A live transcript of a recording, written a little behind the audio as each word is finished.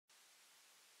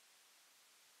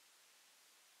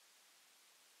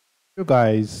Hello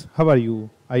guys, how are you?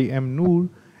 I am Noor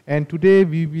and today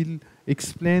we will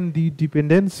explain the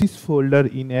dependencies folder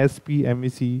in ASP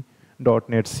MVC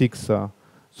 .NET 6. So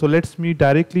let's me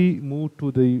directly move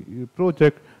to the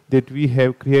project that we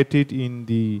have created in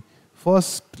the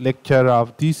first lecture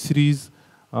of this series.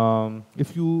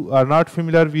 If you are not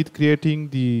familiar with creating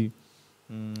the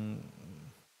um,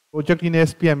 project in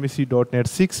ASP MVC .NET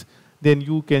 6, then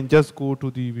you can just go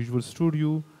to the Visual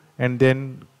Studio and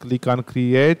then click on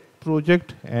create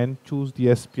project and choose the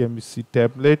SPMVC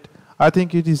template. I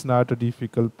think it is not a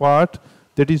difficult part.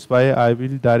 That is why I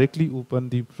will directly open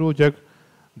the project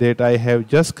that I have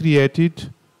just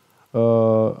created.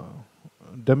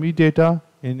 Dummy data,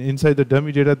 and inside the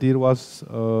dummy data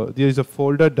there is a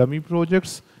folder dummy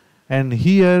projects, and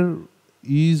here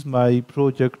is my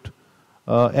project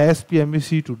ASP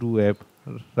MVC to do app.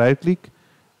 Right click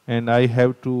and I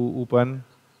have to open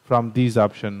from these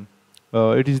option.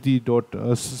 It is the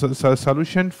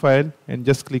solution file, and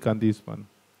just click on this one.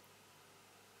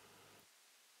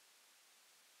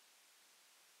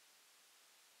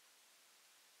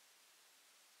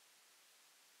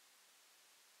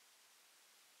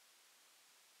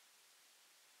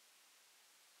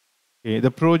 Okay, the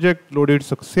project loaded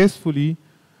successfully.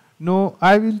 Now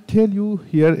I will tell you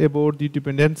here about the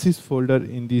dependencies folder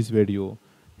in this video.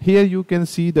 Here you can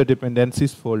see the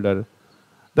dependencies folder.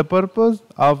 The purpose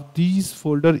of this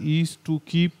folder is to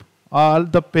keep all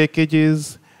the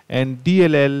packages and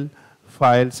DLL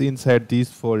files inside this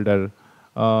folder.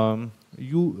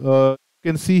 You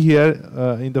can see here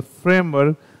in the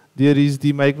framework there is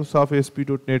the Microsoft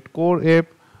ASP.NET Core app,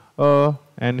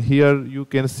 and here you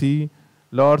can see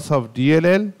lots of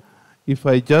DLL. If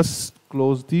I just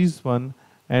close this one,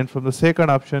 and from the second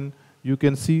option you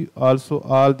can see also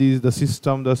all these the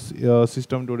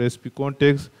system.sp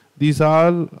context. These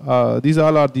all are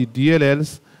the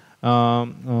DLLs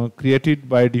created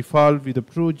by default with the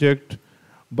project.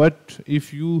 But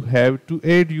if you have to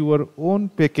add your own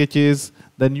packages,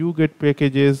 the NuGet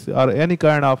packages or any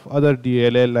kind of other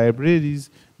DLL libraries,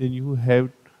 then you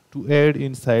have to add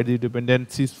inside the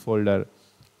dependencies folder.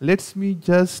 Let me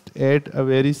just add a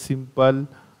very simple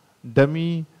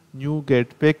dummy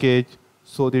NuGet package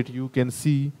so that you can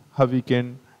see how we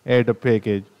can add a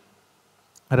package.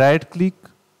 Right click,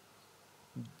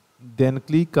 then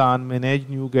click on manage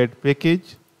NuGet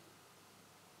package,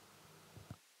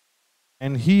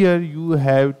 and here you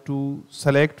have to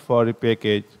select for a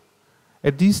package.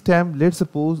 At this time, let's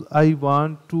suppose I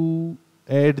want to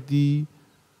add the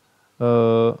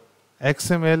the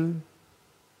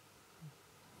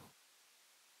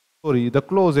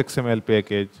close XML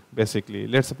package. Basically,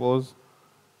 let's suppose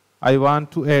I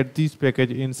want to add this package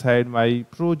inside my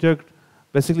project.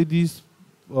 Basically, this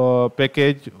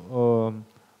package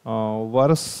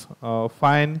works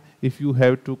fine if you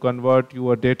have to convert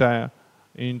your data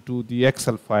into the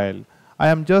Excel file. I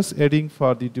am just adding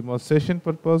for the demonstration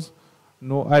purpose.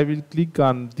 Now I will click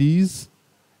on these,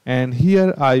 and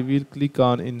here I will click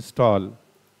on install.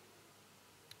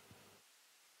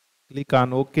 Click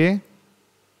on OK.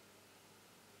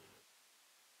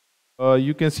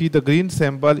 You can see the green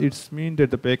symbol. It means that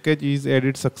the package is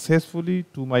added successfully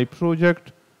to my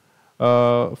project.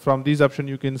 From this option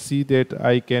you can see that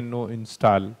I can now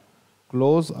install.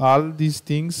 Close all these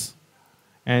things,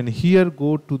 and here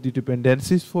go to the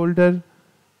dependencies folder,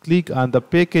 click on the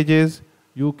packages.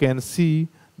 You can see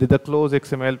that the close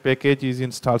XML package is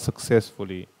installed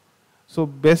successfully. So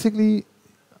basically,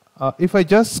 if I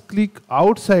just click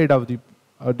outside of the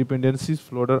dependencies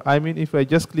folder, I mean if I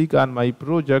just click on my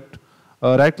project,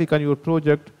 right click on your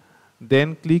project,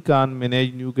 then click on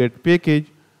manage NuGet package.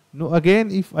 Now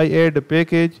again, if I add a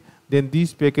package, then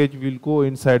this package will go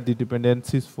inside the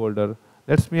dependencies folder.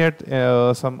 Let's me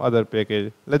add some other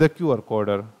package, like the QR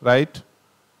coder, right?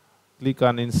 Click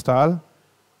on install.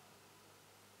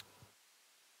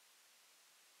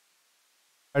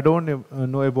 I don't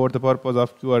know about the purpose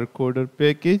of QR coder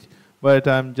package, but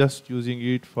I'm just using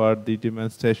it for the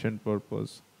demonstration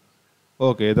purpose.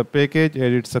 Okay, the package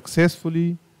added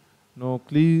successfully. Now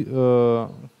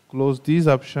close this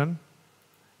option,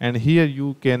 and here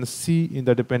you can see in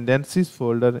the dependencies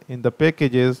folder in the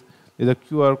packages the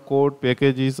QR code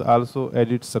package is also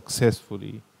added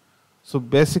successfully. So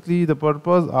basically the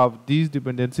purpose of these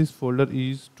dependencies folder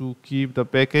is to keep the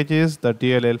packages, the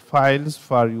DLL files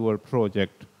for your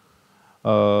project.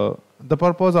 The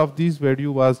purpose of this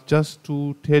video was just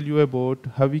to tell you about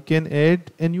how we can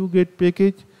add a NuGet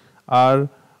package, or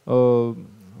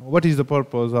what is the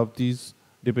purpose of these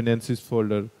dependencies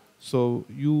folder. So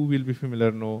you will be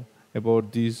familiar now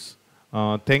about this.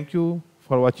 Thank you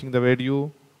for watching the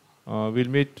video. We'll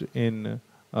meet in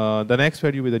The next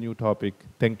video with a new topic.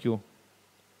 Thank you.